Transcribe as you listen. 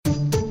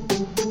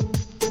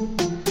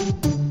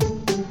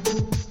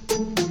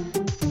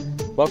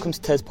Welcome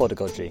to TES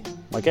Pedagogy.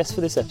 My guest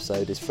for this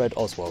episode is Fred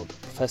Oswald,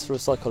 Professor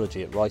of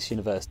Psychology at Rice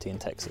University in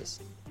Texas.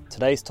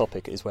 Today's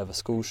topic is whether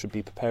schools should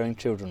be preparing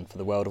children for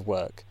the world of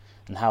work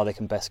and how they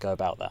can best go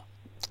about that.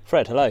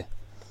 Fred, hello.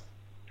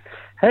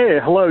 Hey,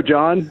 hello,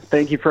 John.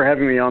 Thank you for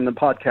having me on the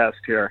podcast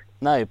here.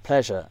 No,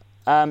 pleasure.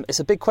 It's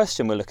a big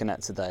question we're looking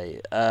at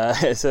today.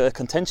 It's a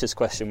contentious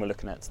question we're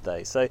looking at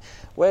today. So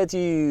where do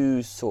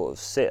you sort of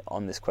sit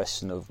on this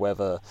question of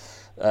whether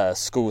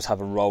schools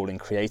have a role in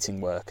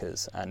creating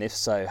workers? And if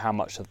so, how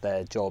much of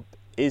their job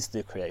is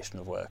the creation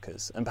of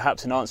workers? And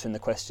perhaps in answering the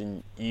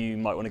question, you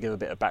might want to give a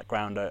bit of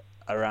background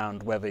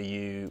around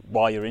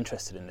why you're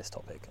interested in this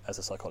topic as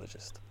a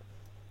psychologist.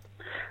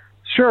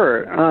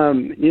 Sure.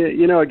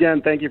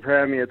 Again, thank you for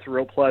having me. It's a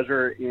real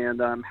pleasure,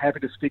 and I'm happy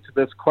to speak to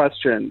this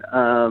question.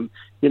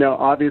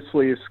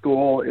 Obviously,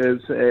 school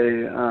is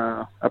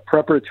a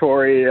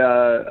preparatory,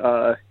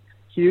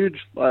 huge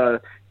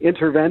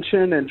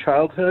intervention in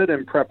childhood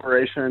and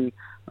preparation,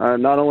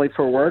 not only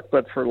for work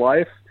but for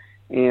life.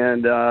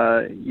 And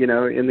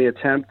in the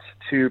attempt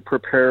to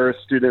prepare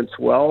students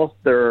well,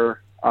 there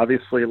are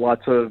obviously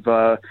lots of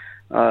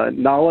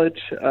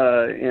knowledge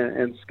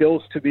and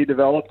skills to be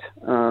developed.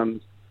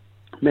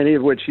 Many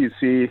of which you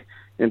see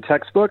in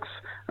textbooks,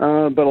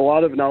 but a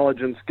lot of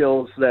knowledge and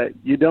skills that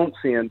you don't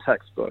see in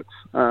textbooks,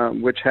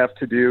 which have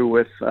to do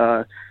with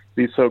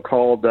these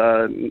so-called,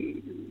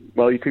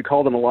 you could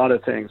call them a lot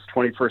of things,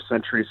 21st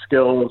century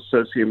skills,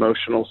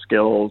 socio-emotional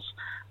skills,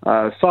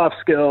 soft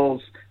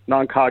skills,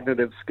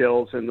 non-cognitive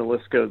skills, and the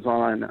list goes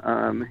on.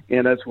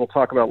 And as we'll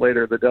talk about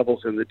later, the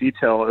devil's in the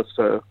detail as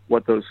to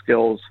what those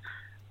skills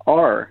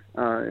are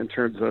in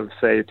terms of,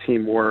 say,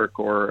 teamwork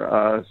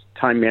or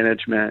time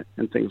management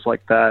and things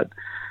like that.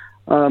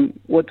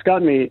 What's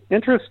gotten me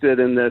interested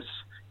in this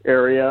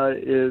area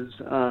is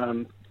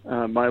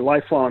my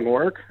lifelong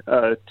work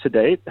to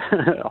date.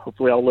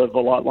 Hopefully I'll live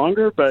a lot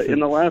longer, but in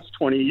the last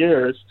 20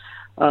 years,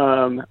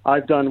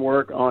 I've done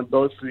work on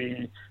both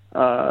the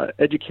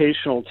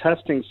educational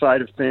testing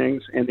side of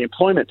things and the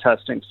employment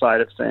testing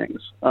side of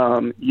things,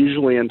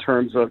 usually in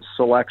terms of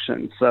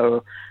selection.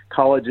 So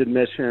college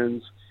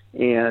admissions,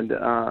 and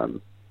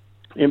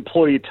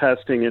employee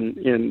testing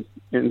in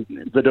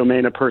the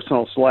domain of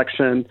personal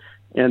selection,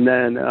 and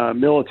then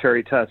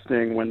military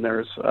testing when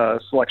there's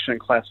selection and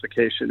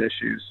classification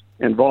issues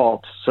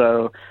involved.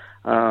 So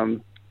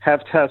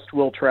have test,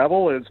 will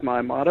travel is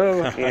my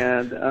motto,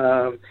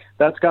 and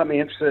that's got me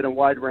interested in a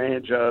wide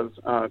range of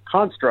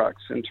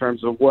constructs in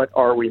terms of what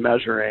are we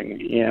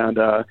measuring. And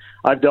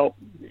I've dealt,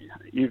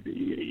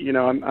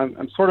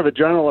 I'm sort of a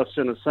generalist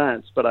in a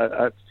sense, but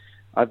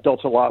I've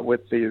dealt a lot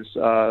with these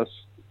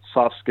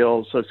soft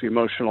skills,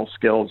 socio-emotional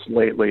skills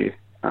lately.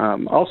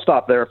 I'll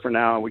stop there for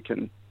now. We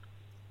can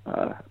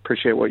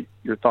appreciate what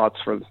your thoughts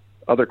for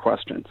other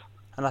questions.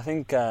 And I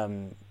think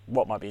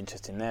what might be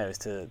interesting there is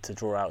to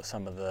draw out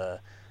some of the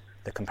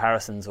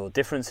comparisons or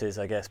differences,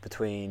 I guess,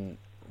 between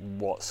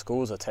what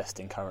schools are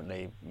testing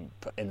currently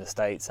in the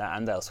States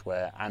and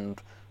elsewhere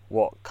and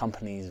what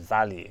companies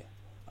value,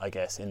 I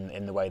guess,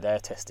 in the way they're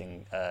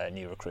testing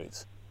new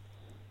recruits.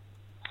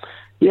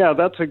 Yeah,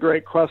 that's a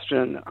great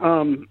question.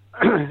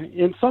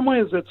 In some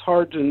ways, it's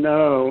hard to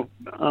know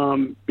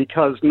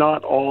because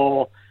not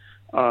all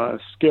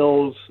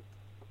skills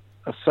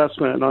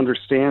assessment and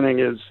understanding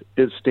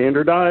is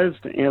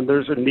standardized, and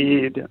there's a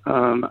need.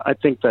 I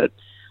think that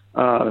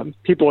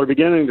people are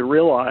beginning to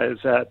realize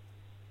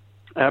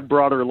at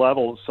broader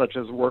levels, such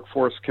as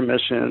workforce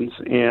commissions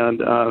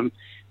and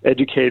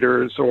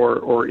educators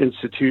or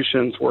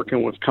institutions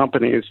working with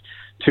companies,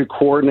 to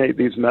coordinate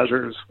these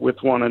measures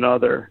with one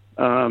another.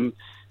 I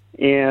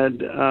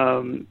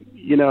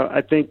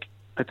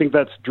think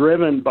that's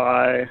driven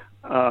by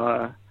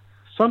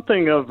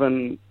something of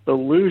an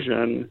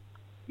illusion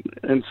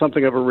and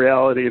something of a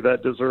reality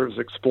that deserves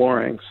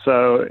exploring.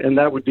 So, and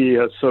that would be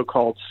a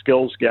so-called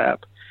skills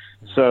gap.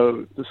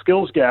 So the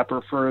skills gap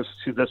refers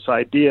to this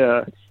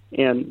idea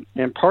and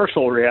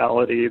partial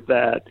reality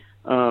that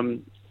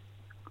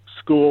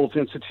schools,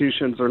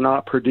 institutions are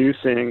not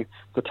producing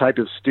the type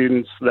of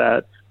students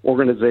that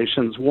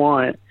organizations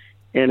want.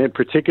 And in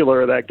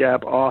particular, that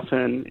gap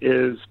often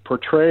is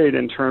portrayed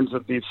in terms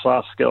of these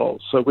soft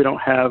skills. So we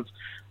don't have,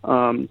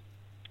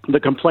 the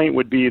complaint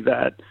would be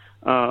that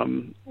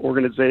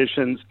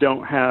organizations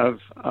don't have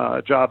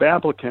job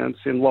applicants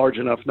in large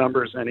enough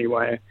numbers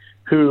anyway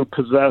who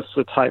possess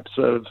the types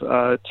of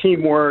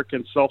teamwork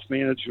and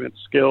self-management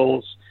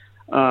skills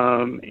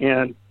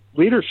and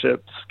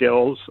leadership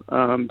skills,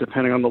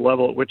 depending on the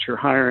level at which you're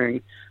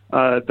hiring,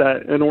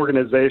 that an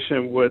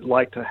organization would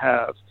like to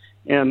have.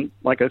 And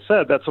like I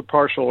said, that's a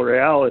partial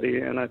reality,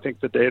 and I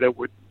think the data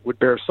would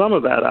bear some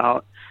of that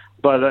out.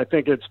 But I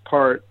think it's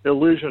part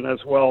illusion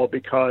as well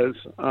because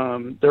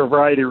there are a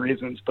variety of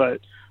reasons. But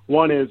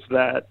one is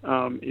that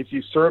if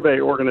you survey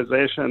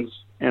organizations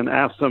and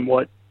ask them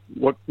what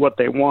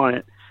they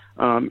want,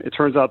 it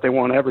turns out they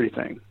want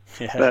everything.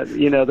 Yeah. That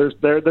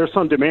there's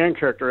some demand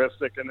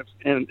characteristic,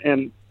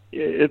 and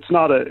it's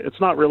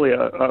not really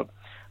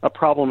a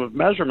problem of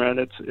measurement.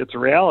 It's a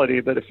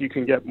reality that if you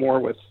can get more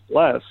with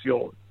less,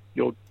 you'll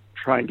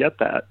try and get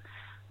that.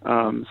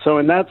 So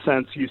in that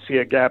sense, you see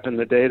a gap in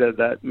the data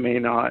that may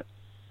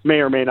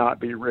or may not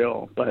be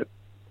real, but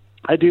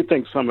I do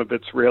think some of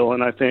it's real,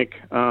 and I think,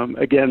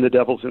 again, the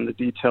devil's in the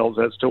details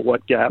as to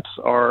what gaps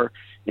are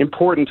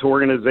important to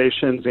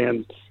organizations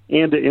and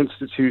to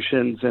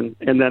institutions, and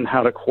then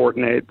how to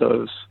coordinate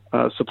those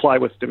supply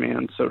with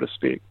demand, so to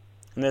speak.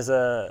 And there's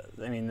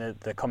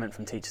the comment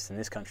from teachers in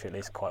this country, at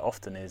least quite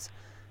often, is,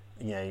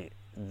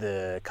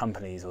 the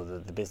companies or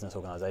the business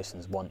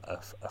organisations want a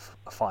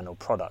final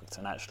product,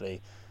 and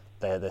actually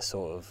they're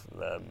sort of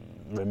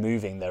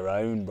removing their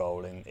own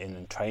role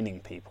in training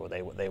people.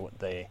 They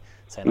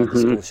say, the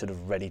school should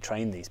have ready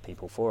trained these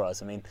people for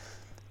us. I mean,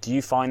 do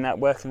you find that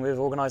working with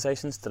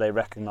organisations, do they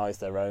recognise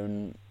their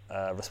own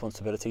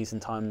responsibilities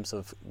in terms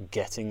of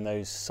getting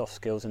those soft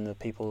skills in the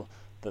people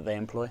that they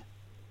employ?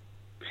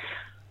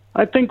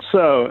 I think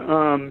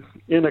so,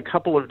 in a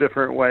couple of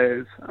different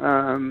ways.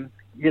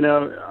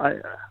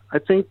 I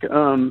think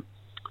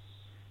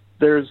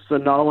there's the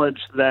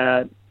knowledge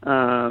that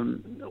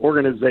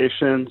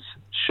organizations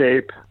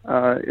shape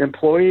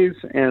employees,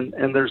 and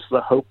there's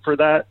the hope for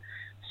that.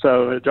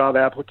 So a job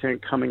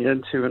applicant coming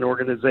into an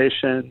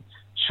organization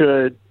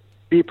should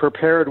be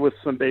prepared with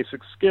some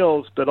basic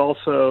skills, but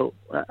also,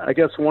 I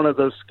guess one of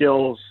those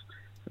skills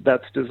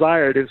that's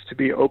desired is to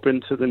be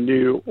open to the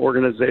new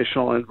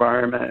organizational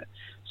environment.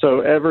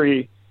 So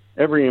every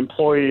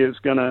employee is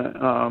going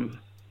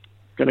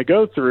to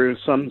go through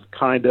some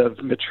kind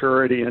of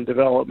maturity and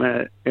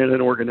development in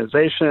an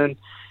organization,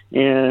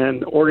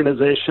 and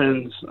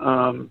organizations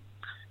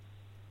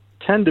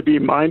tend to be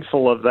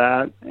mindful of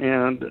that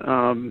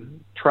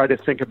and try to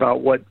think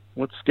about what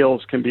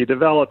skills can be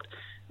developed.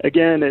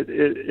 Again,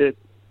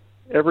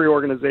 every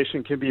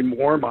organization can be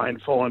more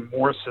mindful and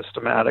more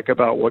systematic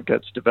about what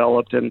gets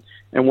developed and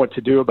what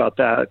to do about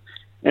that.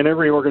 And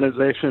every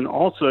organization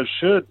also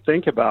should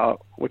think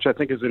about, which I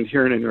think is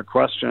inherent in your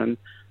question,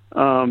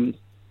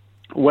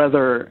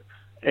 whether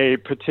a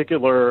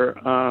particular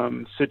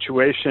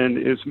situation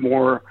is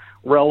more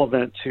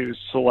relevant to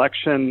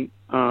selection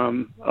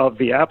of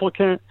the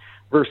applicant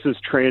versus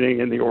training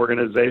in the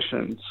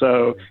organization.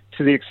 So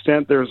to the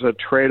extent there's a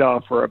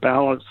trade-off or a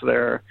balance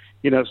there,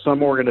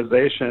 some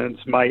organizations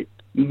might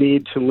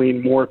need to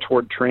lean more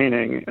toward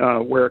training,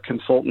 where a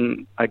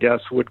consultant, I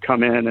guess, would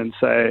come in and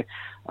say,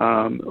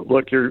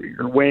 look,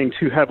 you're weighing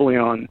too heavily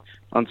on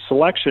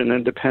selection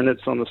and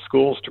dependence on the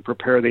schools to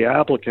prepare the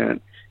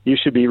applicant. You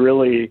should be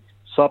really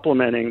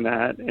supplementing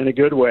that in a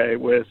good way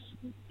with,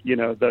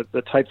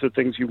 the types of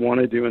things you want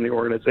to do in the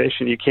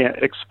organization. You can't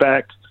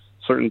expect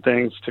certain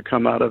things to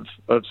come out of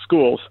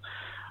schools.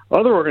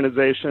 Other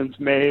organizations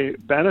may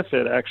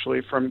benefit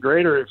actually from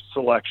greater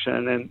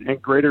selection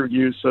and greater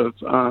use of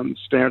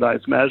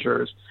standardized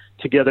measures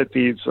to get at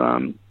these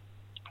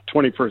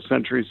 21st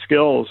century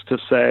skills, to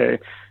say,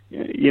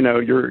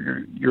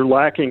 you're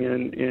lacking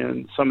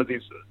in some of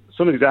these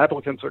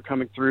applicants are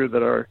coming through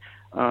that are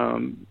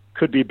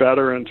could be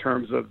better in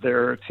terms of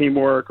their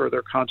teamwork or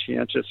their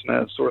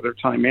conscientiousness or their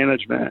time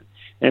management.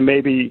 And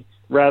maybe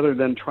rather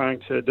than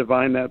trying to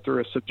divine that through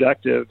a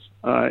subjective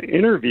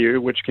interview,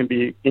 which can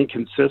be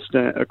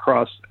inconsistent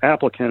across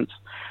applicants,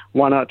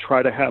 why not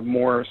try to have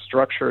more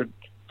structured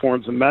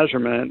forms of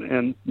measurement?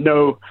 And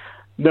no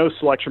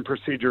selection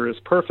procedure is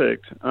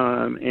perfect,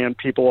 and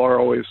people are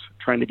always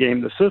trying to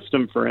game the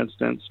system, for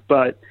instance.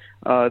 But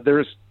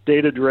there's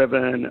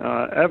data-driven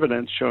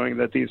evidence showing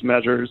that these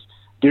measures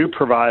do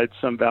provide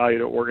some value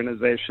to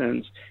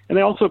organizations, and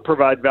they also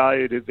provide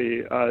value to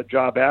the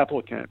job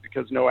applicant,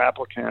 because no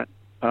applicant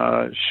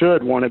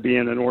should want to be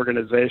in an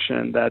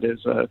organization that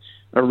is a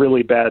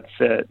really bad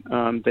fit.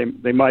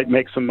 They might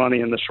make some money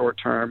in the short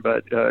term,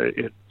 but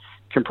it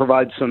can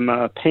provide some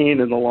pain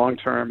in the long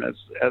term as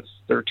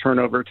their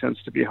turnover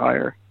tends to be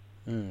higher.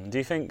 Do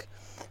you think,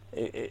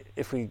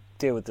 if we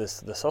deal with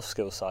the soft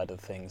skills side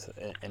of things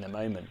in a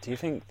moment, do you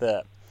think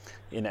that,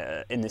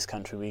 in this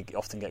country we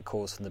often get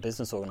calls from the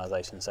business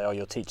organisations say,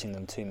 you're teaching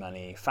them too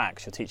many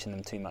facts, you're teaching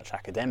them too much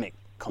academic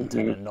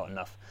content and not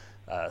enough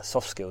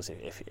soft skills,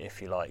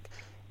 if you like.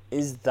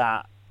 Is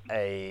that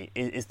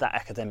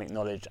academic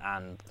knowledge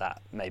and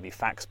that maybe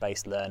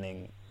facts-based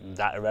learning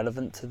that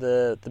irrelevant to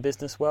the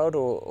business world,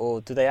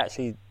 or do they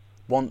actually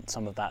want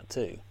some of that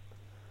too?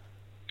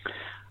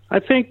 I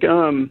think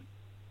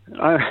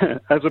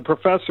as a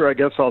professor, I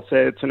guess I'll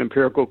say it's an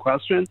empirical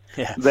question.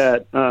 Yeah.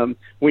 That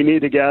we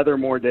need to gather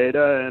more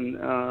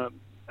data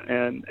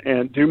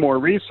and do more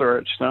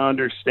research to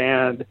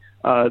understand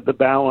the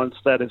balance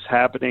that is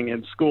happening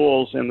in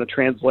schools and the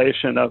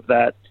translation of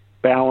that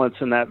balance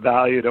and that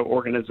value to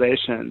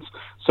organizations.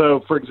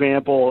 So, for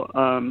example,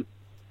 a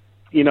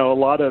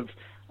lot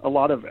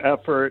of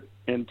effort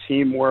and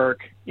teamwork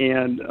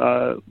and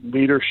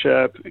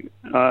leadership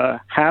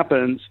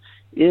happens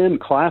in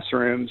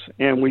classrooms,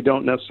 and we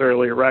don't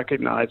necessarily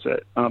recognize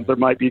it. There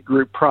might be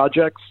group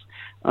projects.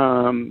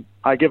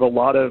 I give a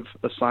lot of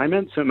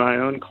assignments in my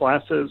own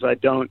classes. I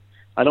don't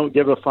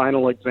give a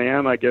final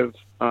exam. I give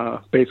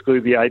basically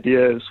the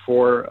idea is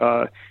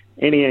for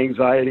any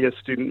anxiety a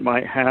student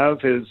might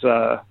have is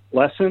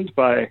lessened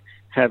by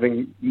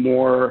having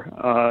more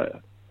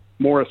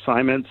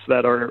assignments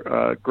that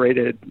are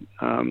graded,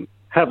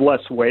 have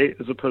less weight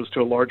as opposed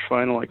to a large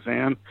final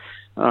exam.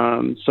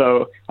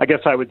 So I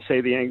guess I would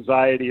say the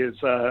anxiety is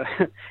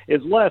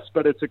less,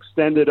 but it's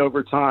extended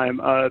over time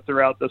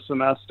throughout the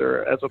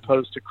semester as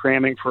opposed to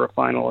cramming for a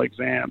final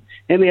exam.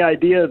 And the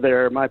idea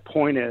there, my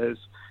point is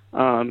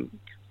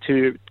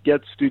to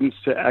get students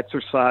to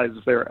exercise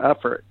their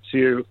effort,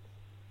 to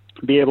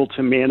be able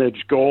to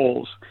manage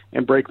goals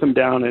and break them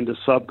down into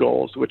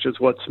sub-goals, which is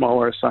what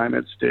smaller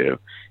assignments do,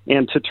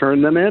 and to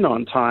turn them in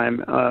on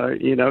time,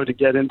 to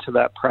get into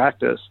that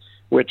practice,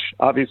 which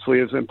obviously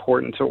is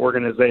important to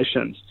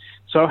organizations.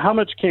 So how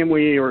much can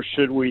we or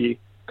should we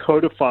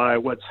codify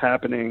what's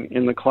happening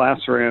in the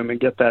classroom and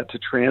get that to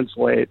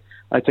translate,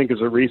 I think,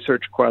 is a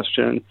research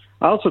question.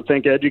 I also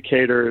think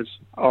educators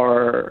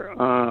are,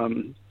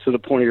 to the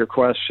point of your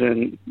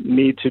question,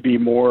 need to be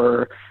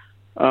more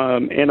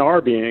and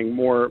are being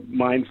more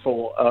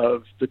mindful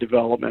of the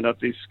development of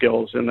these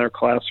skills in their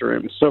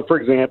classrooms. So, for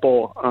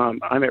example,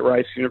 I'm at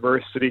Rice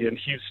University in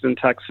Houston,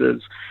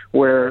 Texas,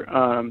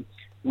 where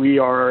we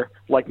are,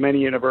 like many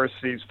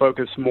universities,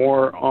 focused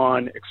more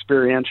on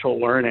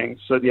experiential learning.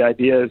 So the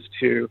idea is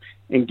to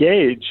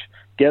engage,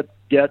 get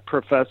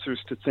professors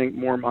to think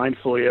more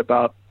mindfully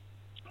about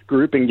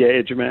group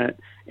engagement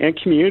and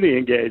community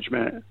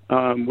engagement,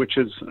 which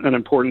is an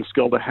important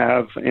skill to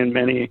have in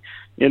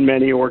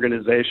many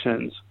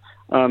organizations.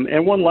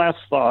 And one last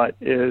thought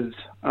is,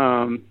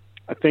 I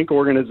think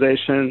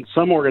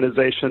some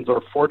organizations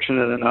are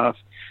fortunate enough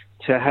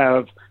to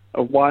have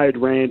a wide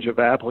range of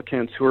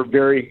applicants who are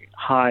very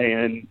high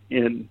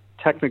in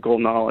technical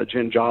knowledge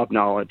and job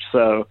knowledge.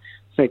 So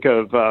think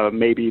of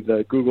maybe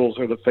the Googles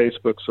or the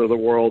Facebooks of the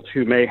world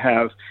who may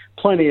have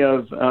plenty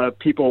of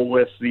people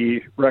with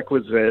the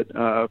requisite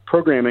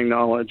programming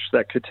knowledge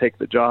that could take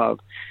the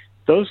job.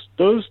 Those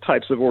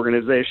types of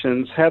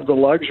organizations have the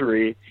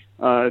luxury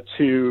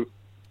to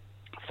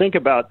think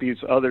about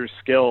these other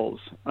skills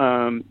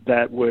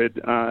that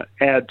would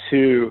add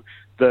to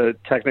the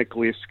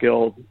technically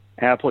skilled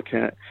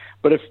applicant.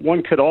 But if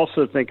one could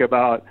also think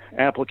about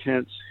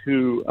applicants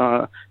who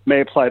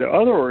may apply to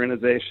other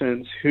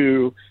organizations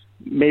who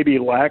maybe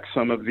lack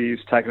some of these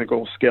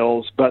technical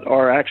skills, but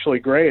are actually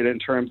great in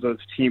terms of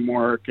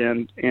teamwork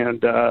and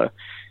time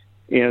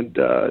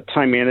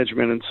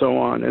management and so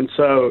on. And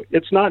so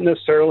it's not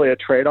necessarily a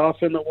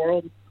trade-off in the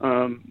world.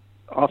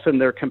 Often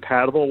they're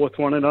compatible with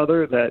one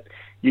another, that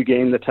you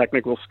gain the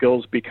technical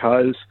skills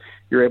because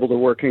you're able to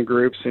work in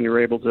groups and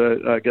you're able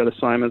to get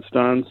assignments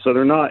done. So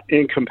they're not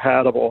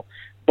incompatible.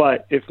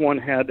 But if one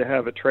had to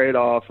have a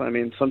trade-off, I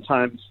mean,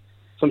 sometimes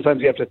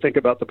you have to think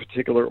about the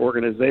particular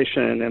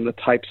organization and the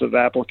types of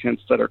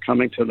applicants that are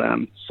coming to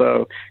them.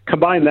 So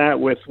combine that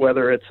with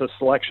whether it's a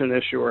selection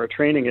issue or a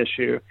training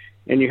issue,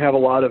 and you have a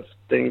lot of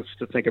things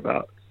to think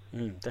about.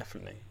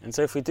 Definitely. And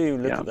so if we do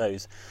look at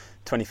those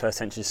 21st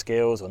century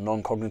skills or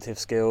non-cognitive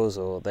skills,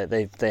 or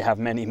they have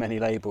many, many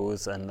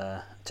labels, and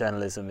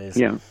journalism is,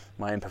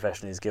 my own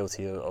profession is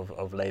guilty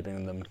of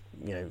labeling them,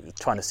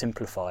 trying to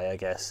simplify, I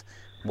guess,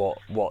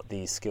 what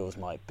these skills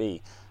might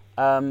be.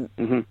 How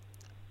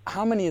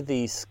many of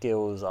these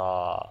skills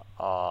are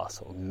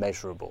sort of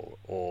measurable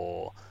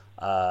or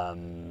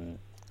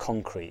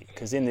concrete?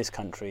 Because in this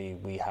country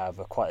we have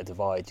quite a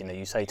divide.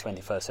 You say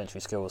 21st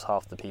century skills,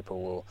 half the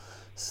people will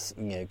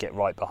get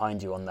right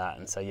behind you on that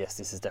and say, yes,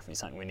 this is definitely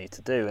something we need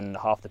to do, and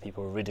half the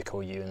people will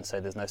ridicule you and say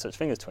there's no such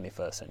thing as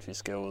 21st century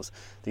skills.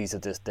 These are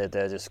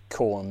they're just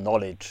core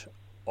knowledge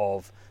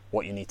of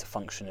what you need to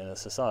function in a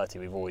society.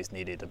 We've always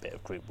needed a bit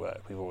of group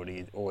work. We've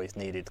always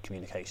needed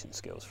communication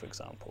skills, for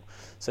example.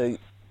 So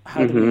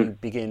how do we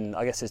begin?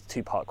 I guess there's a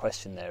two-part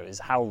question there, is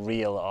how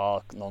real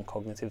are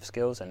non-cognitive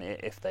skills, and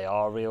if they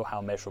are real,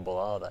 how measurable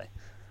are they?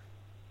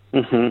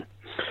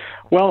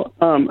 Well,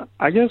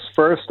 I guess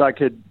first I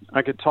could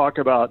talk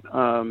about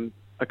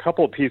a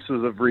couple of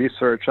pieces of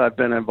research I've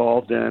been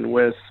involved in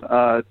with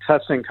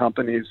testing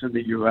companies in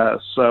the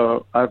U.S.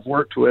 So I've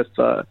worked with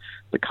the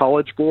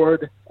College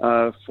Board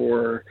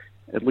for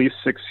at least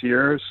 6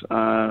 years,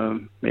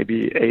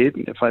 maybe 8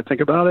 if I think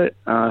about it.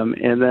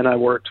 And then I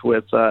worked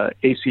with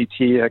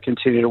ACT. I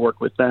continue to work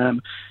with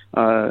them.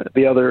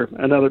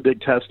 Another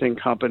big testing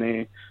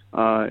company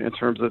in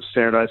terms of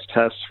standardized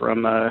tests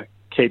from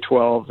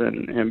K-12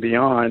 and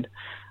beyond.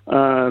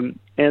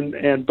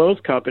 And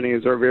both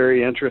companies are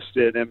very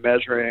interested in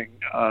measuring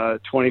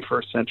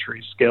 21st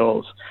century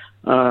skills.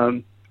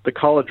 The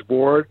College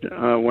Board,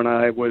 when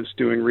I was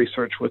doing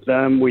research with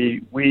them,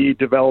 we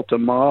developed a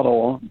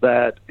model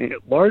that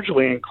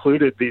largely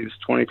included these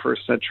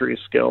 21st century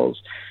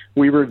skills.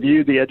 We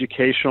reviewed the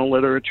educational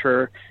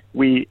literature.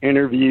 We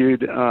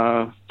interviewed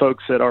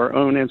folks at our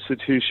own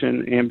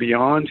institution and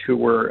beyond who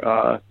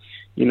were,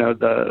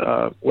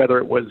 whether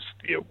it was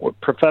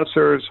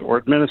professors or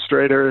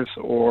administrators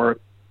or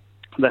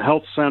the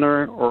health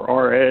center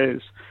or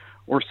RAs,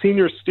 or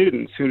senior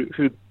students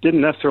who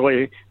didn't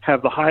necessarily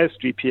have the highest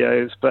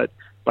GPAs, but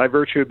by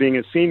virtue of being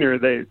a senior,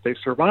 they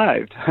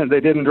survived. They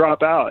didn't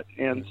drop out.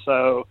 And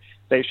so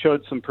they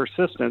showed some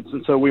persistence.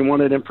 And so we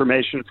wanted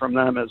information from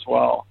them as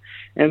well.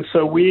 And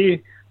so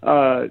we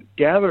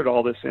gathered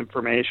all this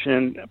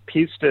information,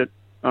 pieced it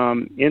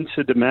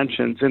into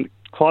dimensions, and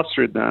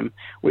clustered them.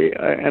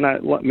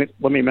 Let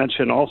me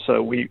mention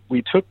also,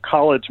 we took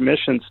college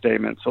mission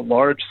statements, a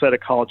large set of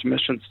college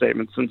mission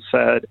statements, and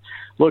said,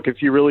 look,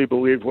 if you really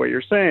believe what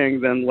you're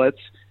saying, then let's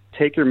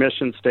take your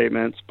mission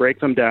statements, break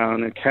them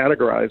down, and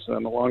categorize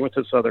them along with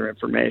this other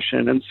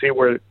information, and see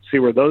where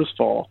those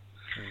fall.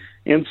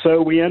 And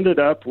so we ended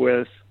up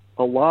with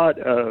a lot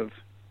of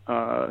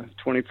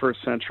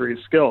 21st century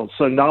skills.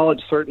 So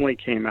knowledge certainly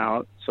came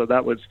out. So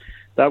that was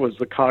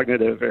the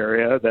cognitive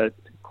area that,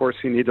 of course,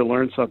 you need to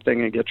learn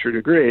something and get your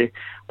degree.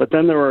 But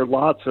then there were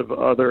lots of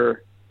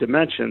other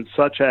dimensions,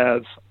 such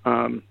as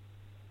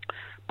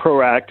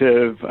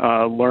proactive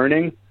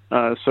learning.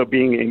 So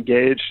being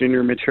engaged in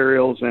your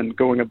materials and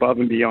going above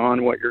and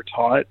beyond what you're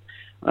taught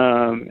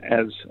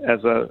as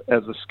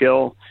a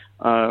skill.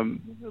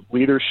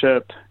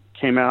 Leadership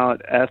came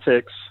out,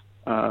 ethics,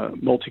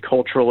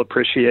 multicultural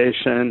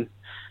appreciation.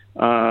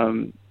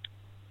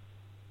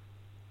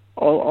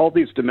 All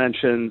these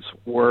dimensions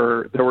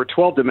there were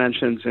 12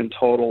 dimensions in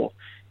total,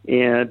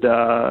 and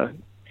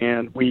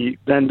we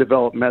then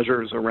developed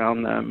measures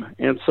around them.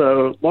 And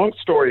so, long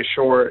story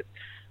short,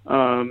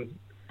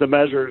 the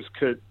measures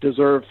could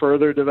deserve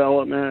further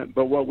development,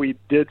 but what we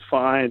did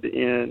find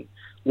in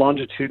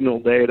longitudinal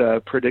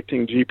data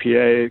predicting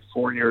GPA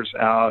 4 years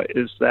out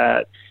is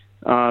that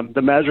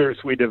the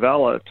measures we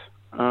developed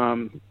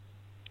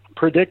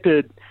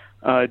predicted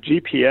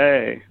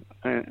GPA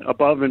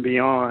above and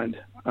beyond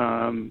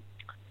some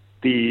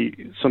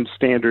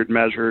standard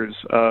measures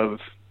of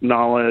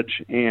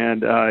knowledge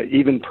and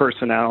even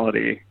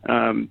personality.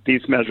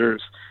 These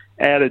measures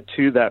added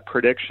to that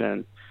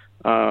prediction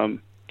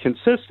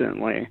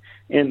consistently,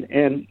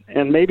 and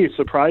maybe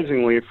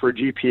surprisingly for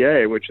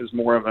GPA, which is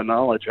more of a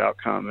knowledge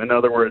outcome. In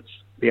other words,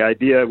 the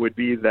idea would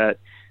be that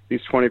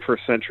these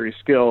 21st century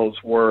skills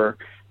were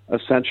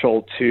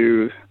essential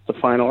to the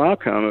final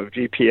outcome of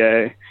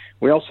GPA.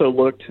 We also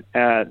looked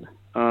at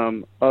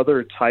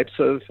other types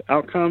of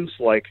outcomes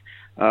like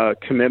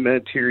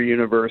commitment to your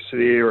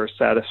university or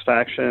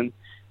satisfaction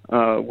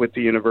with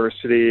the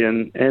university,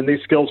 and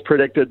these skills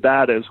predicted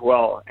that as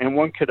well. And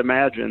one could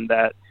imagine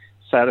that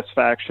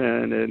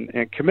satisfaction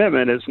and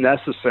commitment is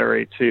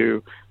necessary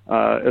to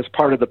as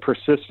part of the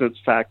persistence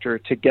factor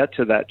to get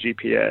to that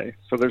GPA.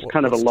 So there's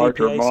kind of a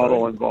larger GPA,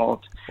 model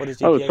involved. What is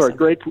GPA? Oh, sorry,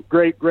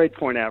 grade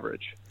point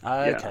average.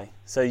 Okay, yeah.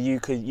 So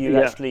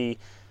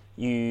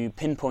you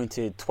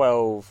pinpointed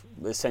 12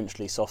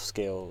 essentially soft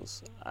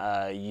skills.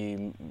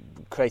 You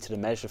created a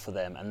measure for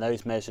them, and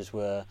those measures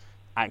were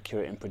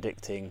accurate in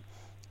predicting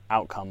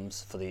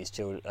outcomes for these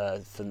children,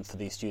 for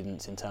these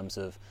students in terms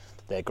of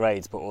their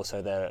grades, but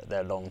also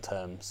their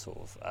long-term sort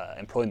of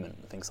employment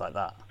and things like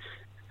that.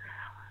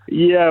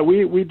 Yeah,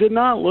 we did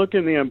not look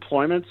in the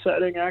employment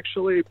setting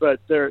actually, but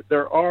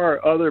there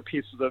are other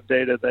pieces of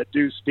data that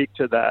do speak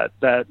to that.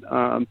 That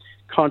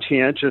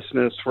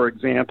conscientiousness, for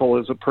example,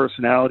 is a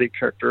personality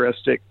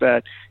characteristic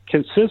that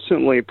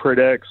consistently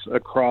predicts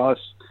across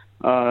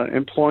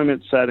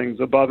employment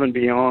settings above and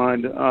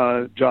beyond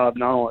job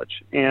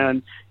knowledge.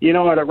 And,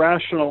 at a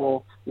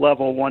rational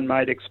level, one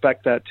might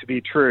expect that to be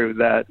true,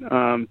 that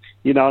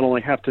you not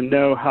only have to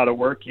know how to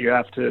work, you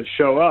have to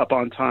show up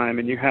on time,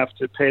 and you have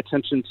to pay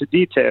attention to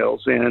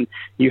details, and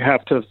you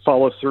have to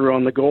follow through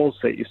on the goals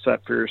that you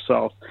set for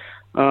yourself.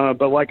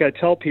 But like I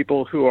tell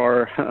people who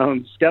are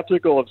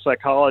skeptical of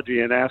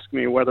psychology and ask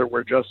me whether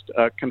we're just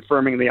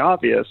confirming the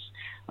obvious,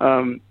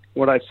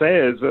 what I say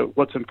is that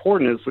what's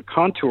important is the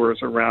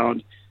contours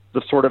around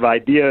the sort of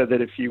idea that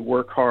if you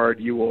work hard,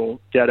 you will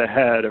get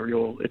ahead or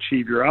you'll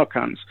achieve your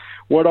outcomes.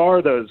 What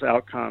are those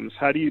outcomes?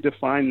 How do you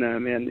define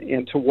them?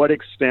 And to what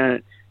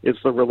extent is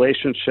the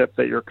relationship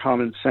that your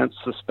common sense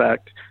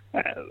suspect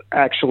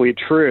actually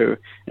true?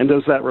 And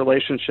does that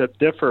relationship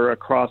differ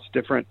across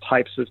different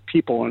types of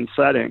people and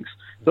settings?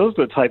 Those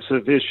are the types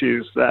of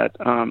issues that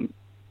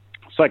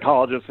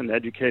psychologists and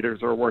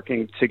educators are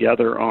working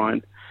together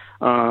on.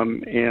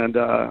 And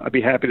I'd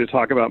be happy to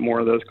talk about more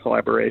of those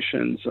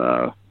collaborations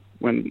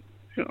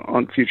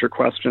on future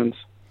questions.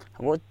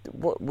 What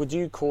would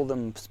you call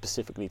them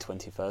specifically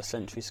 21st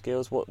century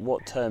skills?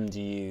 What term do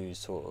you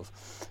sort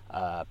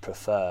of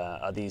prefer?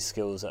 Are these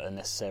skills that are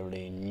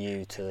necessarily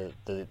new to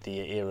the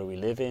era we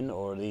live in,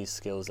 or are these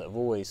skills that have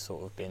always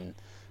sort of been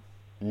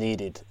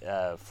needed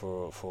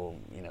for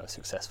a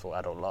successful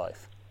adult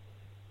life?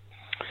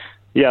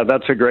 Yeah,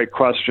 that's a great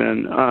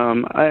question.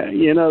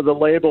 The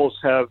labels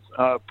have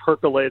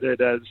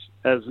percolated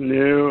as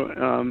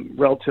new,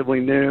 relatively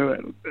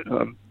new.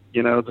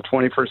 The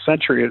 21st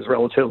century is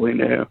relatively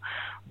new,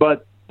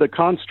 but the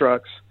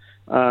constructs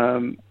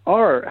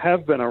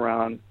have been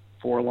around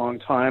for a long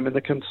time, and the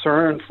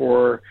concern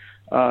for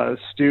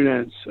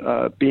students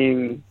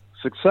being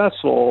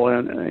successful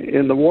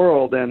in the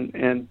world,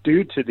 and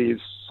due to these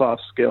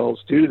soft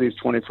skills, due to these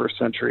 21st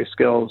century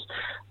skills,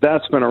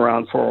 that's been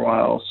around for a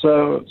while.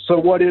 So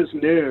what is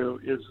new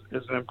is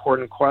an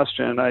important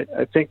question.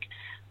 I think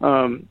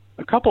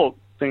a couple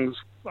things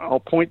I'll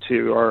point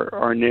to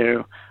are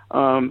new.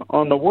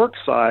 On the work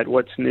side,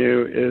 what's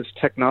new is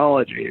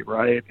technology,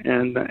 right,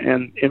 and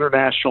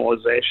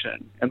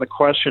internationalization. And the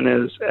question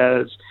is,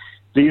 as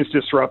these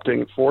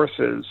disrupting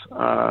forces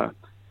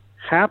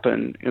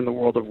happen in the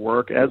world of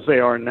work, as they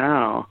are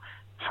now,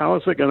 how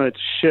is it going to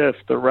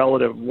shift the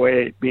relative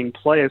weight being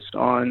placed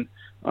on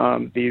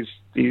these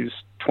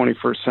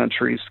 21st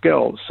century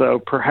skills? So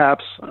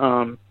perhaps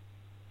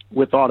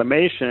with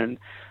automation,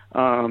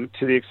 to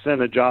the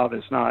extent a job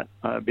is not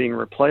being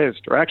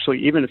replaced, or actually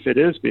even if it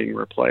is being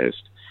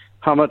replaced,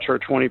 how much are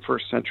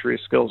 21st century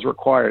skills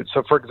required?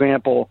 So, for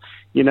example,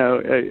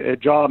 a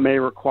job may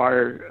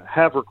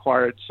have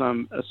required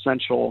some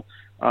essential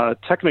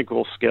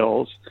technical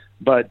skills,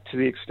 but to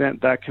the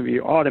extent that can be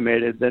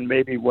automated, then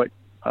maybe what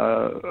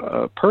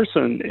a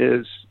person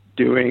is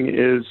doing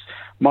is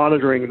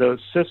monitoring those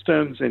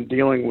systems and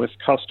dealing with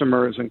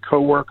customers and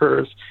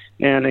coworkers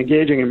and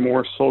engaging in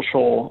more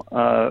social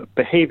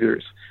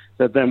behaviors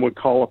that then would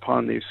call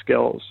upon these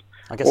skills.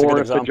 I guess a good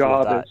example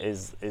of that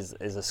is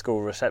a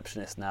school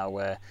receptionist now,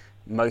 where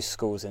most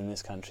schools in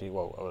this country,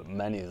 well,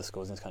 many of the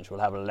schools in this country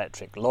will have an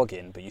electric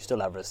login, but you still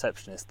have a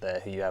receptionist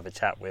there who you have a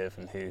chat with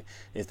and who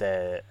is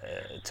there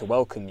to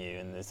welcome you,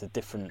 and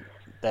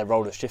their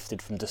role has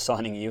shifted from just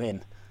signing you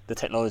in. The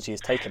technology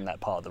has taken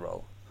that part of the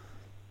role.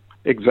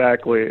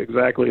 Exactly.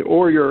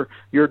 Or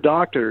your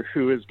doctor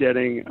who is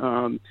getting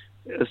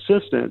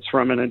assistance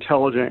from an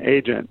intelligent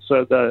agent.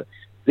 So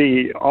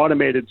the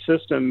automated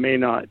system may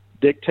not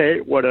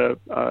dictate what a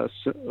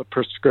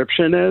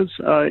prescription is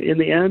in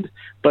the end,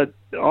 but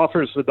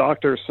offers the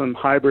doctor some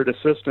hybrid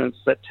assistance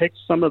that takes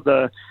some of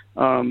the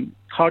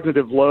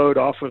cognitive load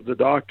off of the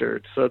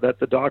doctor, so that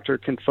the doctor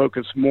can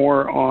focus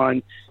more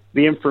on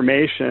the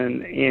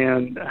information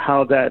and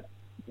how that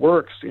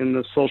works in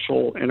the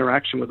social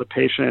interaction with the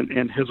patient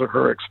and his or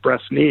her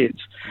expressed needs.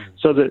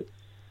 So that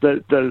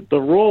the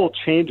role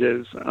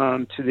changes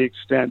to the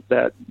extent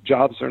that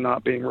jobs are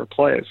not being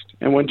replaced.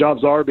 And when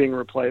jobs are being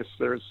replaced,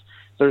 there's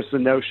the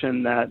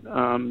notion that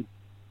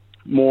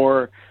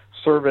more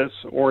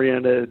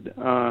service-oriented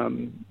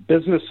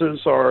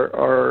businesses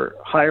are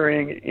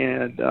hiring,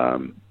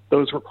 and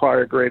those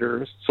require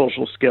greater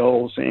social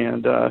skills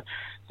and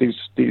these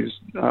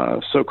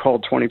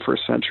so-called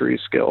 21st century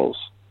skills.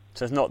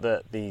 So it's not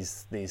that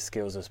these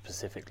skills are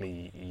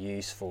specifically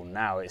useful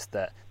now, it's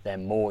that they're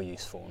more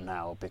useful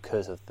now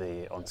because of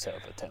the onset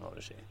of the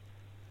technology.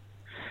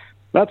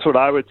 That's what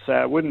I would say.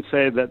 I wouldn't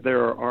say that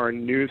there are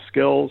new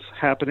skills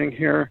happening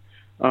here.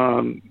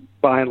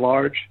 By and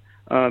large,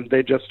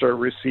 they just are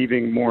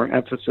receiving more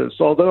emphasis.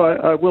 Although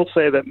I will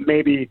say that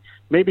maybe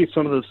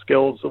some of the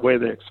skills, the way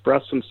they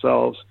express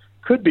themselves,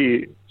 could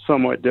be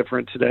somewhat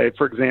different today.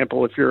 For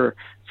example, if you're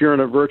in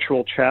a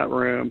virtual chat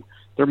room,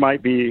 there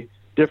might be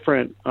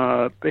different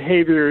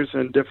behaviors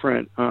and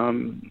different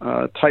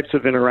types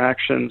of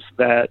interactions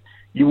that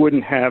you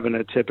wouldn't have in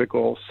a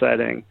typical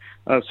setting.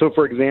 So,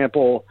 for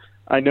example,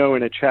 I know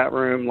in a chat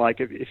room, like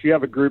if you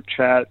have a group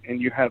chat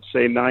and you have,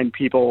 say, 9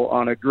 people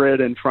on a grid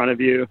in front of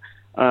you,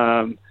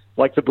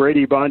 like the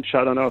Brady Bunch,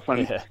 I don't know if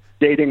I'm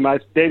dating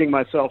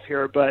myself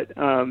here, but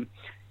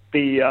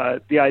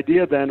the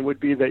idea then would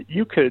be that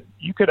you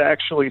could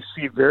actually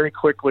see very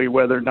quickly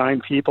whether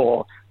 9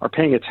 people are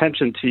paying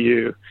attention to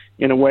you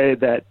in a way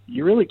that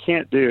you really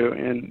can't do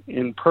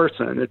in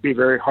person. It'd be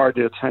very hard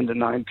to attend to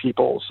 9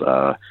 people's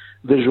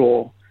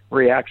visual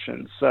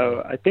reactions.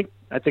 So I think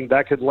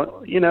that could,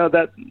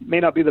 that may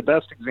not be the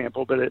best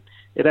example, but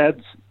it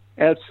adds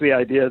to the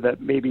idea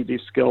that maybe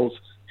these skills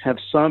have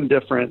some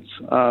difference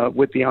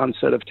with the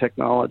onset of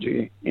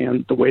technology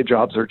and the way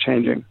jobs are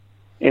changing.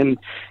 And,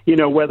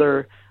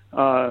 whether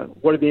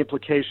what are the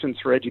implications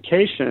for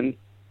education?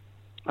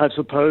 I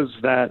suppose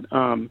that,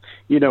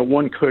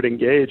 one could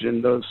engage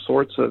in those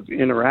sorts of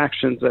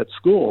interactions at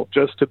school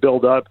just to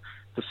build up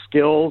the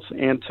skills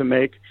and to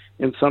make,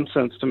 in some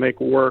sense, to make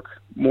work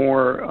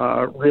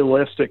more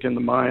realistic in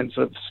the minds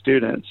of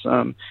students.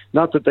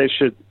 Not that they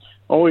should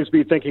always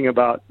be thinking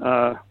about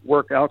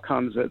work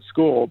outcomes at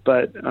school,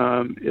 but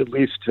at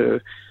least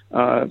to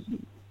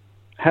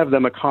have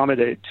them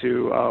accommodate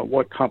to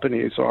what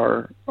companies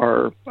are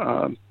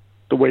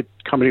the way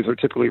companies are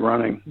typically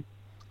running.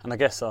 And I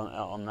guess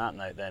on that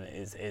note then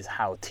is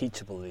how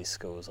teachable these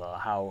skills are.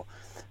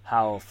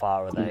 How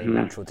far are they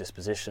natural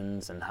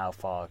dispositions, and how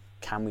far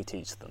can we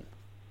teach them?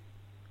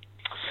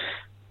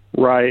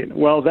 Right.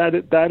 Well,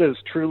 that is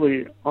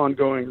truly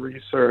ongoing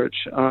research,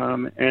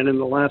 and in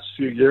the last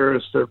few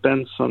years there have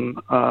been some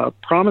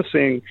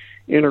promising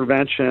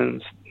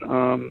interventions.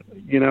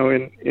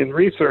 In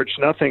research,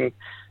 nothing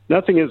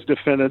is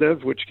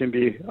definitive, which can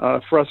be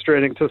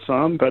frustrating to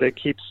some, but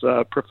it keeps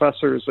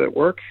professors at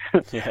work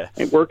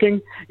and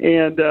working.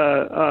 And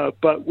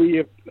but we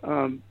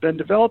have been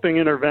developing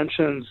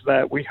interventions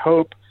that we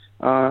hope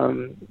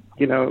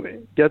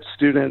get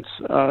students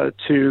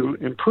to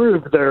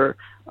improve their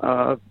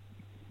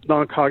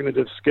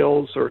non-cognitive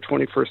skills or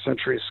 21st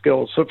century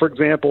skills. So, for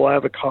example, I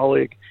have a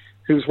colleague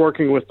who's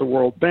working with the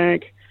World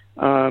Bank,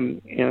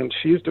 and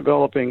she's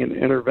developing an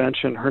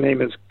intervention. Her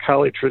name is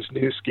Kylie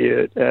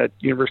Tresnewski at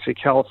University of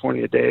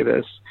California,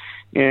 Davis,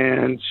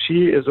 and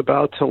she is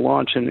about to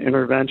launch an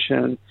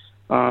intervention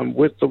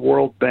with the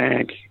World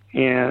Bank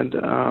and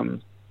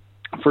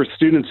for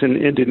students in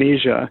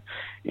Indonesia.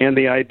 And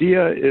the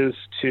idea is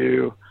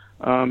to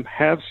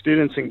have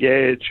students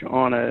engage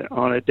on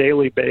a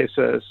daily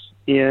basis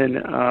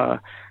in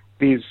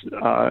these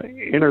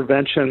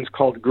interventions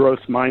called growth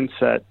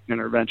mindset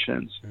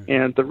interventions.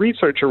 And the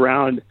research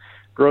around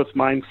growth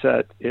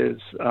mindset is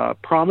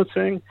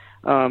promising.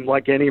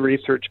 Like any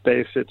research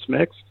base, it's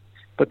mixed.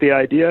 But the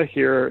idea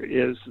here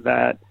is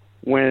that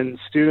when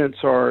students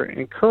are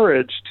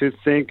encouraged to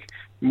think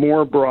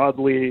more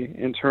broadly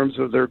in terms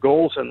of their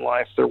goals in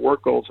life, their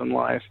work goals in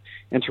life,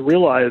 and to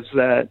realize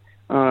that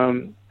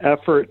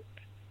effort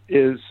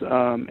is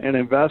an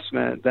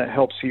investment that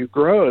helps you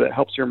grow, that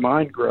helps your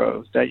mind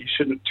grow, that you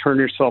shouldn't turn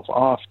yourself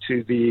off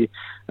to the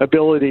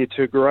ability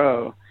to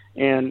grow.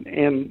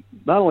 And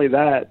not only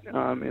that,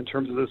 in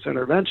terms of this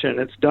intervention,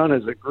 it's done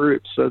as a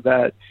group so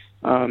that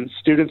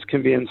students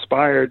can be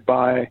inspired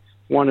by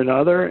one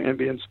another and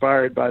be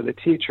inspired by the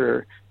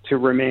teacher to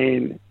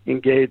remain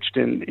engaged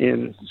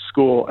in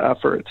school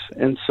efforts.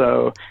 And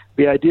so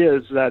the idea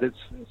is that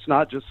it's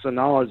not just the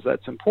knowledge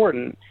that's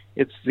important,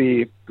 it's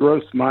the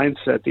growth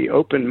mindset, the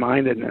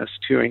open-mindedness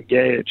to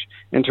engage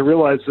and to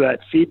realize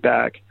that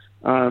feedback,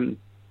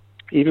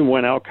 even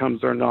when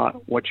outcomes are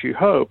not what you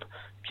hope,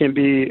 can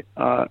be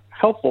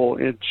helpful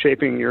in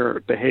shaping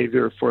your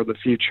behavior for the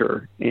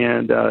future.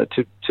 And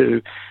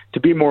to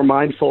be more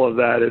mindful of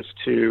that is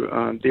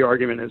the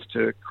argument is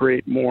to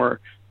create more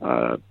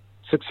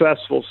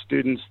successful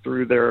students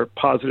through their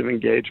positive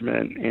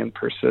engagement and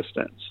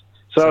persistence.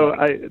 So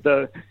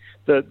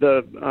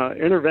the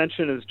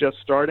intervention is just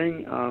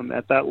starting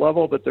at that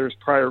level, but there's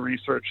prior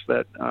research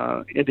that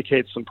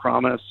indicates some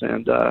promise,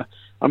 and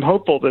I'm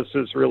hopeful this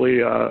is really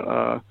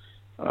a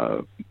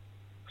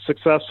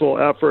successful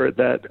effort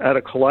that at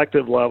a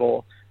collective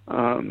level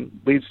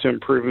leads to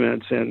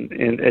improvements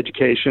in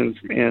education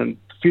and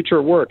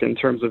future work in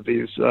terms of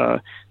these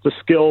the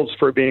skills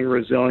for being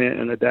resilient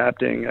and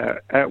adapting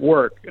at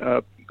work,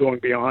 going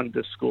beyond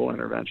this school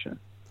intervention.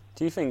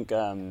 Do you think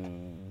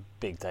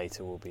big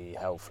data will be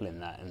helpful in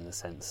that, in the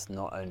sense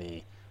not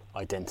only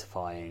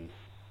identifying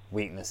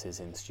weaknesses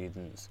in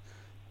students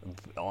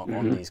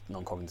on these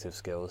non-cognitive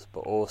skills,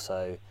 but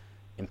also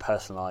in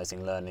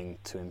personalising learning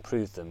to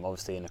improve them?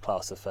 Obviously, in a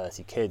class of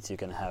 30 kids, you're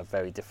going to have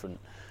very different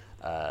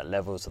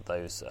levels of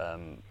those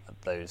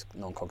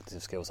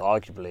non-cognitive skills,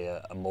 arguably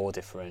a more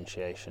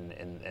differentiation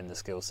in the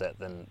skill set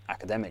than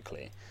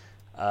academically.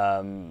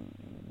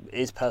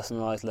 Is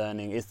personalised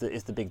learning, is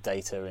the big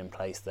data in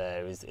place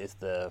there, is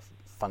the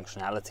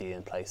functionality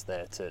in place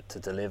there to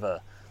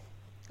deliver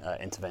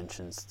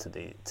interventions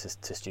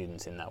to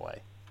students in that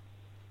way?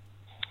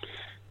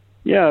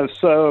 Yeah,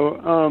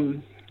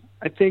 so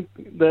I think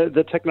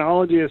the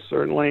technology is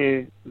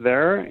certainly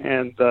there,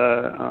 and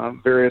the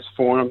various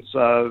forms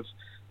of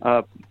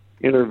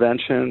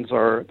interventions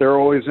they're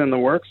always in the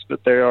works,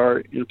 but they are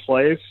in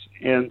place.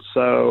 And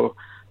so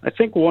I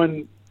think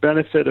one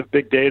benefit of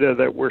big data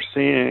that we're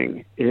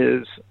seeing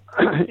is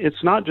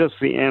it's not just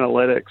the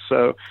analytics.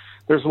 So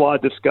there's a lot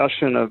of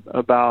discussion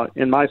about,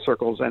 in my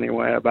circles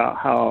anyway, about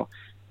how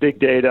big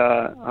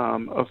data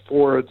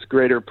affords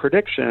greater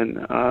prediction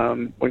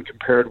when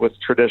compared with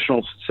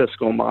traditional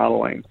statistical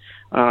modeling.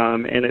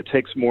 And it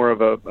takes more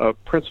of a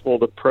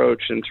principled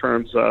approach in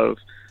terms of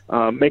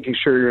making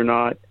sure you're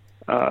not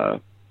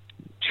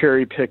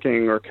cherry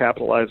picking or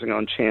capitalizing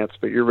on chance,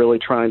 but you're really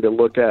trying to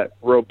look at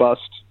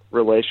robust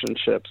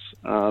relationships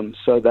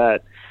so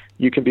that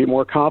you can be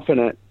more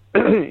confident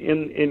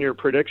in your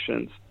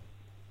predictions.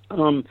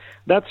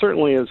 That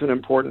certainly is an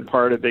important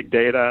part of big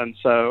data, and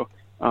so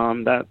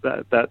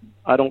that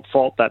I don't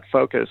fault that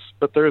focus.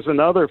 But there's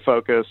another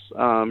focus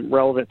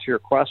relevant to your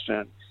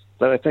question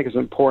that I think is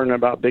important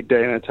about big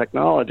data and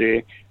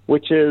technology,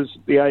 which is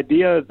the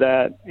idea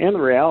that, and the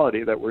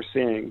reality that we're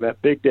seeing,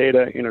 that big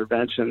data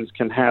interventions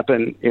can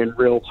happen in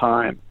real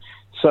time.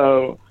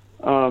 So,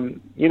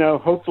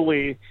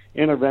 hopefully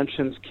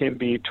interventions can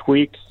be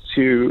tweaked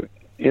to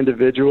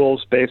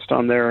individuals based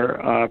on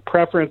their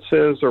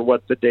preferences or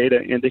what the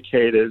data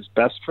indicate is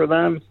best for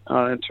them.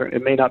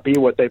 It may not be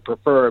what they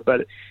prefer,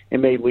 but it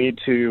may lead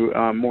to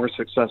more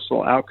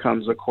successful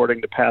outcomes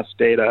according to past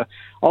data.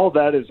 All of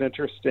that is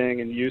interesting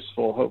and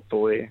useful,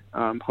 hopefully.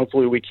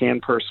 Hopefully we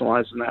can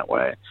personalize in that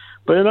way.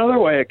 But another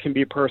way it can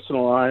be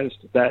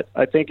personalized that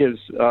I think is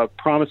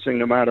promising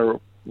no matter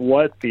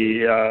what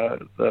the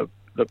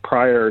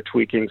prior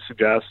tweaking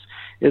suggests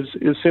is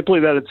simply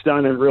that it's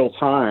done in real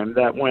time,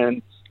 that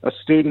when a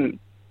student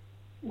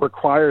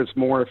requires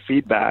more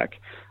feedback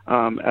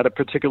at a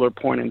particular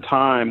point in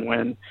time,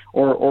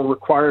 or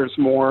requires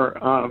more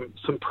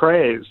some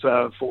praise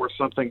for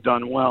something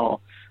done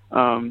well,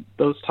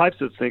 those types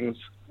of things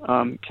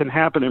can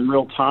happen in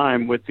real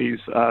time with these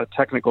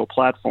technical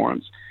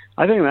platforms.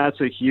 I think that's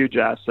a huge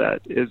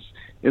asset, is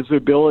the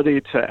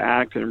ability to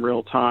act in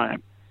real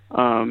time.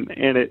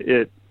 And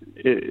it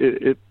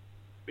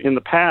in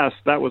the past,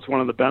 that was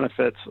one of the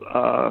benefits,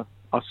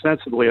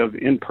 ostensibly, of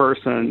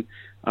in-person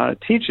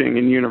teaching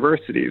in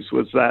universities,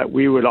 was that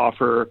we would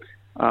offer,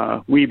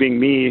 we being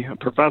me, a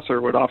professor,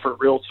 would offer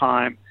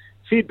real-time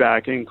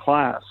feedback in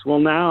class. Well,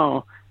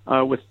 now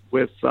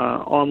with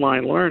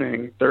online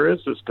learning, there is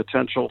this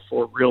potential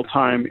for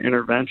real-time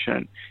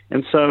intervention,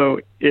 and so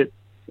it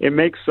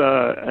makes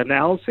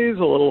analyses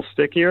a little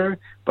stickier,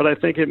 but I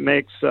think it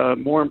makes,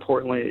 more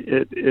importantly,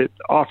 it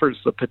offers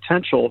the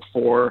potential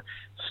for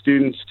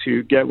students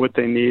to get what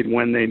they need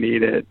when they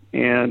need it.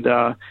 And,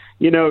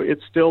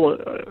 it's still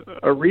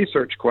a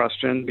research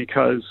question,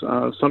 because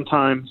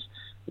sometimes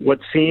what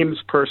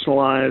seems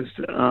personalized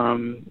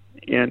and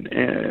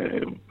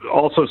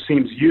also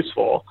seems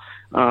useful,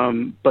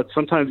 but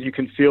sometimes you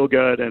can feel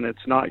good and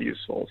it's not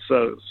useful.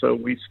 So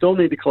we still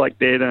need to collect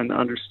data and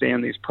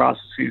understand these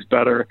processes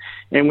better,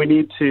 and we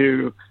need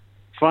to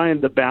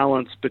find the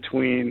balance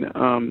between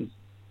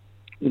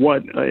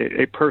what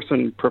a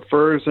person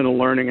prefers in a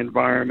learning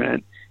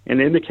environment and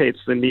indicates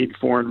the need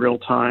for in real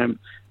time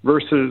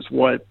versus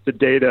what the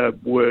data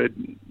would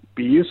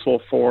be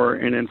useful for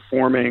in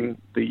informing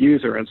the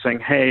user and saying,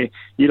 hey,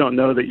 you don't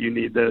know that you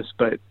need this,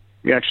 but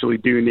you actually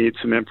do need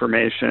some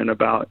information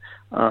about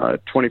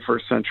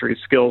 21st century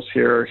skills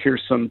here.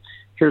 Here's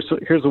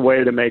a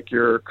way to make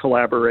your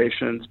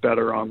collaborations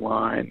better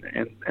online,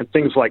 and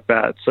things like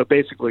that. So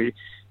basically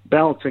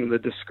balancing the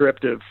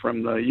descriptive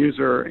from the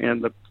user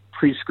and the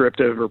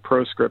prescriptive or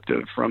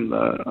proscriptive from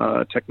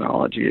the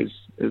technology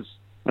is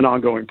an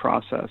ongoing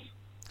process.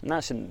 And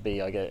that shouldn't be,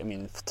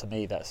 to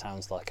me that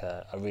sounds like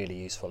a really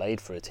useful aid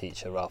for a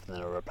teacher rather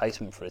than a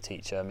replacement for a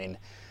teacher. I mean,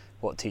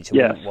 what teacher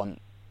wouldn't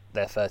want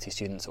their 30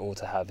 students all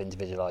to have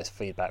individualised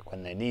feedback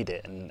when they need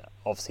it? And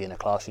obviously in a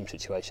classroom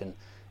situation,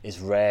 it's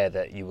rare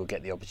that you will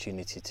get the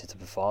opportunity to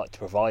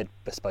provide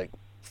bespoke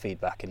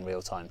feedback in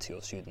real time to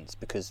your students,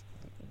 because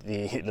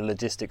the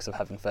logistics of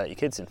having 30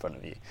 kids in front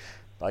of you.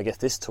 But I guess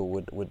this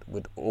tool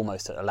would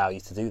almost allow you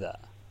to do that.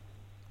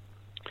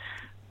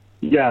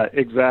 Yeah,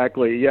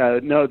 exactly.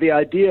 Yeah, no, the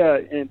idea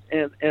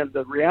and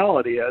the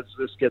reality as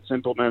this gets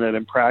implemented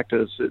in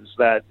practice is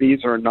that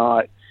these are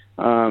not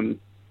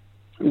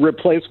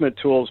replacement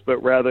tools,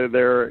 but rather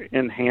they're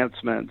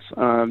enhancements.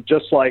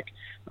 Just like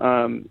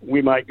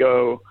we might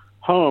go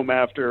home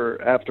after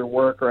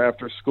work or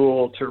after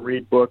school to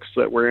read books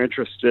that we're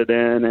interested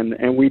in,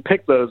 and we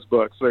pick those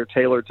books. They're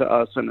tailored to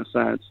us in a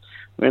sense.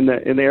 In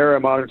the era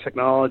of modern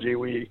technology,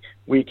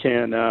 we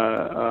can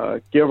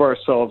give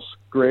ourselves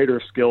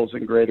greater skills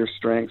and greater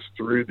strengths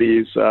through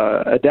these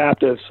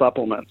adaptive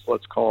supplements,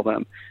 let's call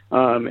them.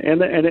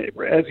 And it,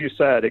 as you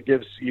said, it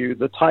gives you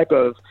the type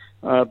of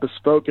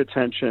bespoke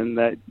attention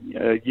that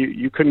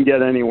you couldn't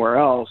get anywhere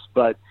else,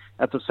 but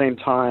at the same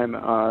time,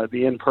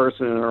 the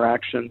in-person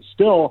interactions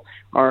still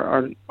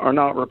are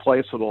not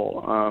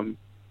replaceable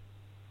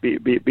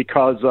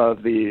because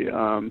of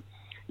the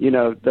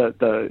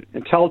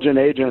intelligent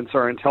agents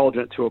are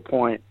intelligent to a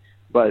point,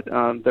 but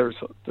there's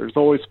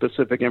always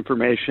specific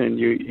information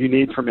you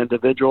need from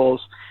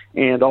individuals,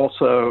 and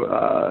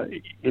also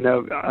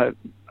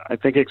I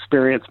think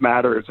experience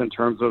matters in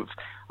terms of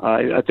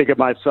I think of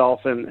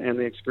myself and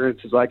the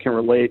experiences I can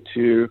relate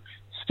to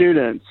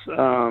students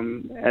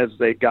as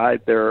they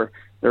guide their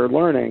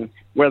learning,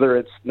 whether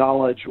it's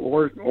knowledge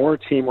or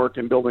teamwork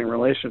and building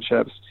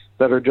relationships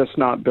that are just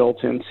not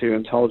built into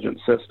intelligent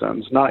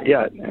systems, not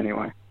yet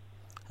anyway.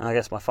 And I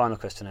guess my final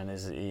question then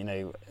is,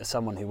 as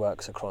someone who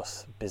works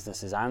across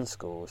businesses and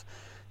schools,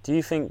 do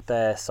you think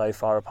they're so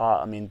far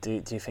apart? I mean,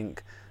 do you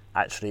think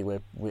actually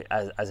we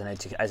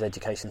as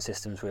education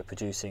systems we're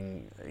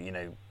producing,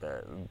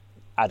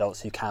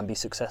 adults who can be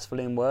successful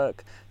in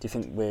work? Do you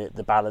think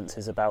the balance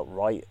is about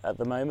right at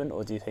the moment,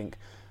 or do you think,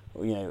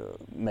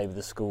 maybe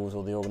the schools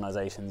or the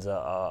organisations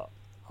are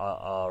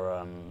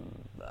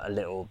a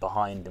little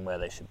behind in where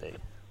they should be?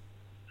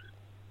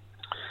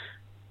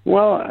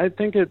 Well, I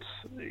think it's,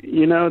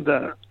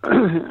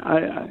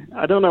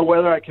 I don't know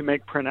whether I can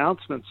make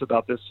pronouncements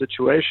about this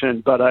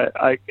situation, but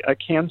I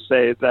can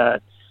say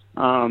that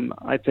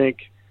I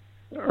think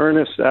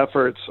earnest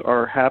efforts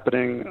are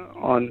happening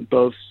on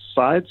both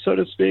sides, so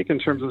to speak, in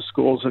terms of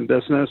schools and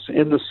business,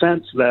 in the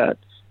sense that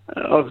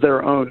of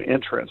their own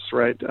interests,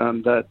 right?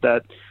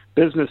 That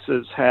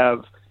businesses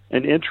have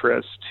an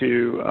interest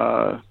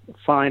to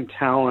find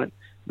talent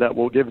that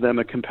will give them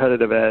a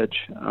competitive edge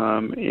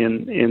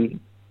in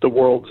the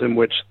worlds in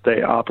which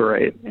they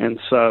operate. And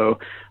so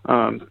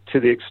to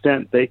the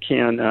extent they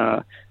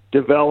can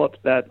develop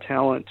that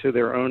talent to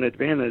their own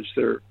advantage,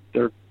 they're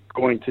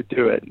going to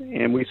do it.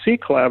 And we see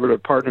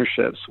collaborative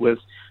partnerships with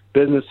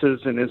businesses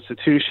and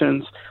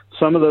institutions.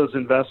 Some of those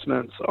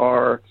investments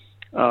are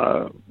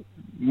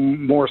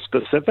more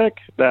specific,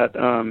 that,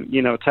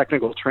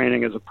 technical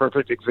training is a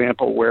perfect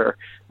example where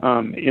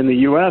in the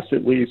U.S.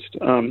 at least,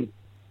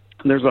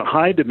 there's a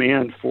high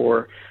demand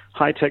for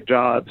high-tech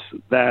jobs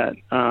that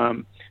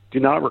do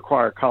not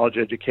require college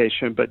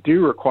education, but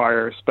do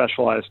require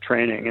specialized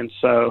training. And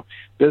so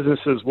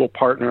businesses will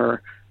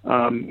partner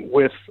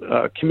with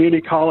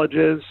community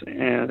colleges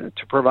and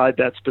to provide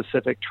that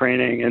specific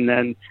training, and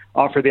then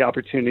offer the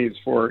opportunities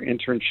for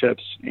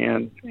internships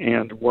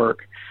and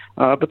work.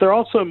 But there are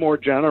also more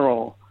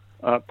general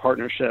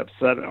partnerships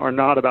that are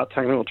not about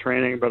technical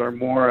training, but are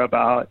more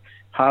about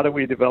how do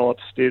we develop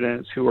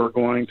students who are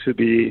going to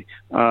be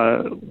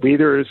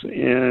leaders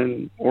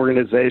in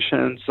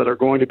organizations that are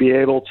going to be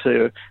able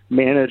to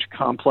manage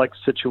complex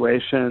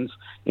situations,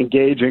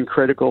 engage in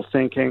critical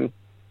thinking,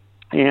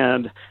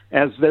 and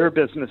as their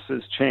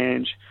businesses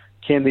change,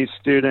 can these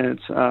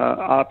students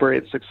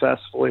operate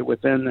successfully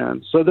within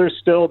them? So there's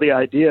still the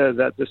idea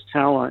that this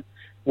talent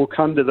will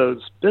come to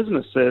those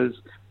businesses,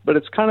 but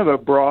it's kind of a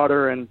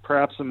broader and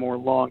perhaps a more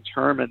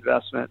long-term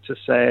investment to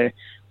say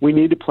we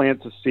need to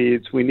plant the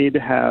seeds. We need to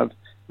have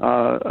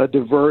a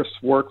diverse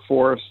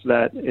workforce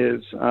that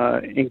is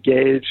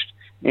engaged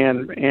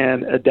and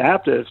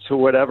adaptive to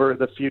whatever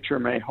the future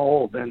may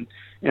hold. And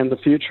the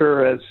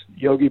future, as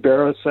Yogi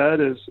Berra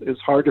said, is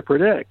hard to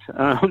predict.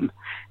 And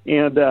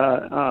you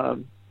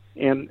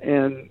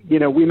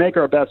know, we make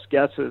our best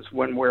guesses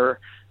when we're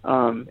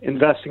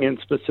investing in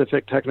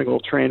specific technical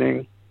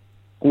training.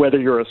 Whether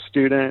you're a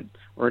student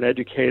or an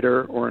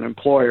educator or an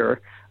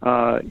employer,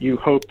 you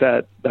hope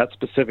that that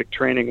specific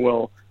training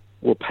will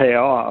pay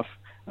off,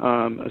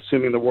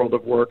 assuming the world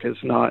of work is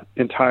not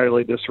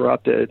entirely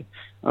disrupted.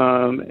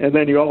 And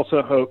then you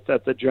also hope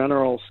that the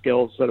general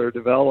skills that are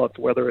developed,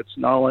 whether it's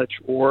knowledge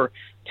or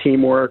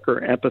teamwork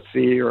or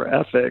empathy or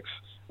ethics,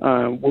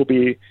 will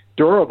be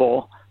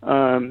durable,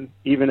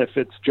 even if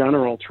it's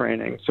general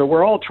training. So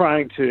we're all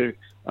trying to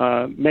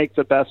make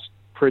the best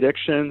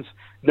predictions.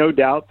 No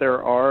doubt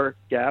there are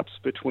gaps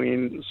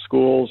between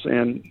schools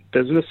and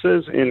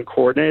businesses in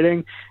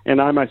coordinating, and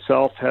I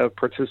myself have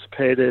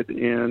participated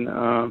in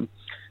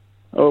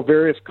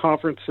various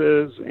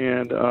conferences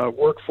and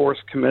workforce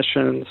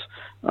commissions,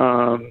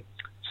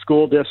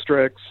 school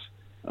districts,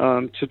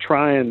 to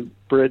try and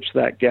bridge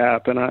that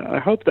gap. And I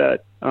hope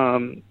that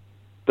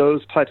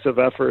those types of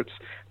efforts,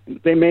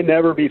 they may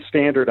never be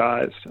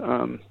standardized,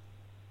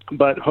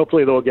 but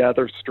hopefully they'll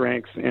gather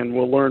strength and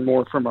we'll learn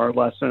more from our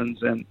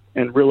lessons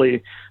and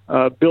really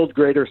build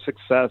greater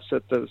success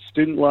at the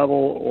student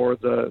level or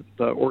the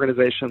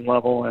organization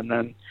level, and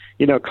then,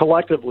 you know,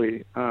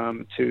 collectively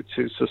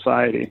to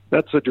society.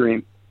 That's a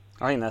dream.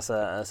 I think that's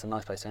a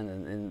nice place to end.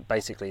 And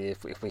basically,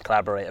 if we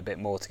collaborate a bit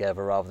more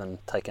together rather than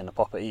taking a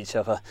pop at each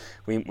other,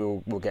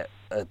 we'll get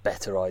a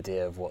better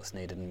idea of what's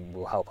needed, and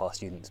we'll help our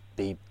students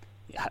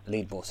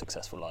lead more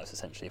successful lives,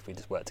 essentially, if we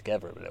just work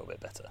together a little bit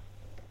better.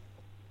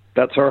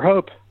 That's our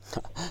hope.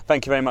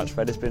 Thank you very much,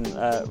 Fred. It's been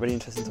really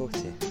interesting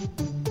talking to you.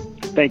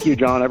 Thank you,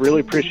 John. I really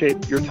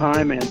appreciate your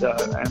time, and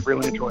I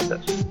really enjoyed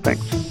this.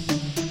 Thanks.